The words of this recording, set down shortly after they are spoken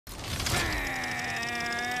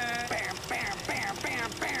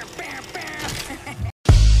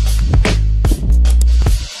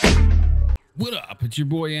It's your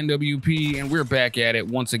boy NWP, and we're back at it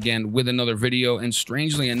once again with another video. And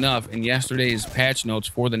strangely enough, in yesterday's patch notes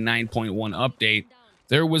for the 9.1 update,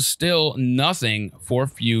 there was still nothing for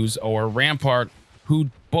Fuse or Rampart, who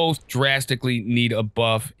both drastically need a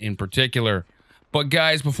buff in particular. But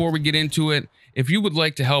guys, before we get into it, if you would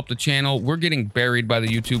like to help the channel, we're getting buried by the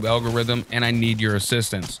YouTube algorithm, and I need your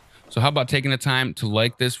assistance. So how about taking the time to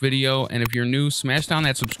like this video, and if you're new, smash down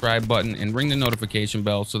that subscribe button and ring the notification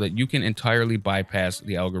bell so that you can entirely bypass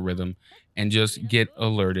the algorithm and just get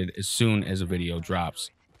alerted as soon as a video drops.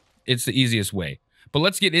 It's the easiest way. But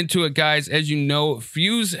let's get into it, guys. As you know,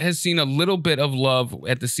 Fuse has seen a little bit of love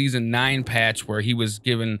at the Season 9 patch, where he was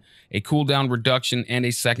given a cooldown reduction and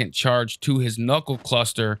a second charge to his knuckle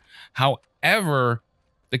cluster. However,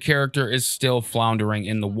 the character is still floundering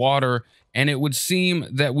in the water, and it would seem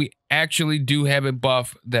that we actually do have a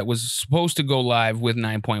buff that was supposed to go live with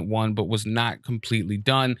 9.1 but was not completely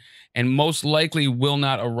done, and most likely will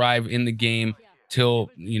not arrive in the game till,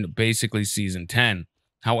 basically Season 10.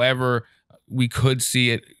 However, we could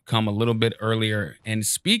see it come a little bit earlier. And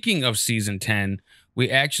speaking of Season 10, we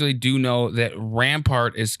actually do know that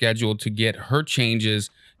Rampart is scheduled to get her changes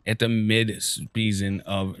at the mid-season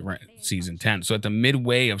of Season 10. So at the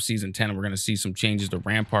midway of Season 10, we're going to see some changes to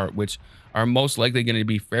Rampart, which are most likely going to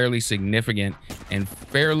be fairly significant and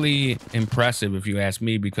fairly impressive, if you ask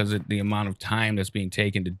me, because of the amount of time that's being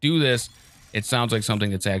taken to do this. It sounds like something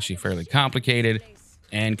that's actually fairly complicated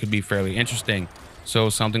and could be fairly interesting. So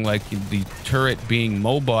something like the turret being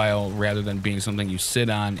mobile rather than being something you sit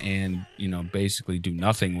on and, basically do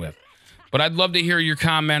nothing with. But I'd love to hear your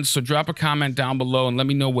comments, so drop a comment down below and let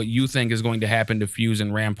me know what you think is going to happen to Fuse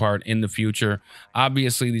and Rampart in the future.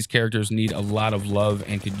 Obviously, these characters need a lot of love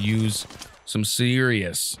and could use some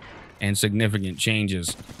serious and significant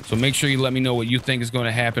changes. So make sure you let me know what you think is going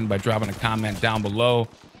to happen by dropping a comment down below.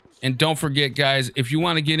 And don't forget, guys, if you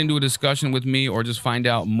want to get into a discussion with me or just find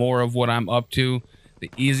out more of what I'm up to, the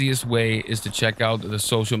easiest way is to check out the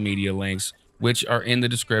social media links, which are in the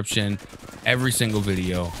description every single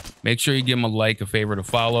video. Make sure you give them a like, a favorite, a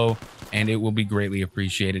follow, and it will be greatly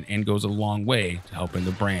appreciated and goes a long way to helping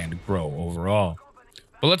the brand grow overall.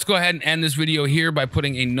 But let's go ahead and end this video here by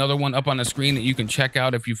putting another one up on the screen that you can check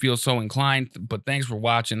out if you feel so inclined. But thanks for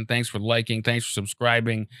watching, thanks for liking, thanks for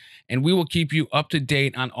subscribing, and we will keep you up to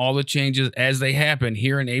date on all the changes as they happen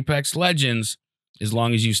here in Apex Legends, as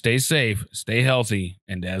long as you stay safe, stay healthy,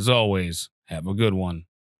 and as always, have a good one.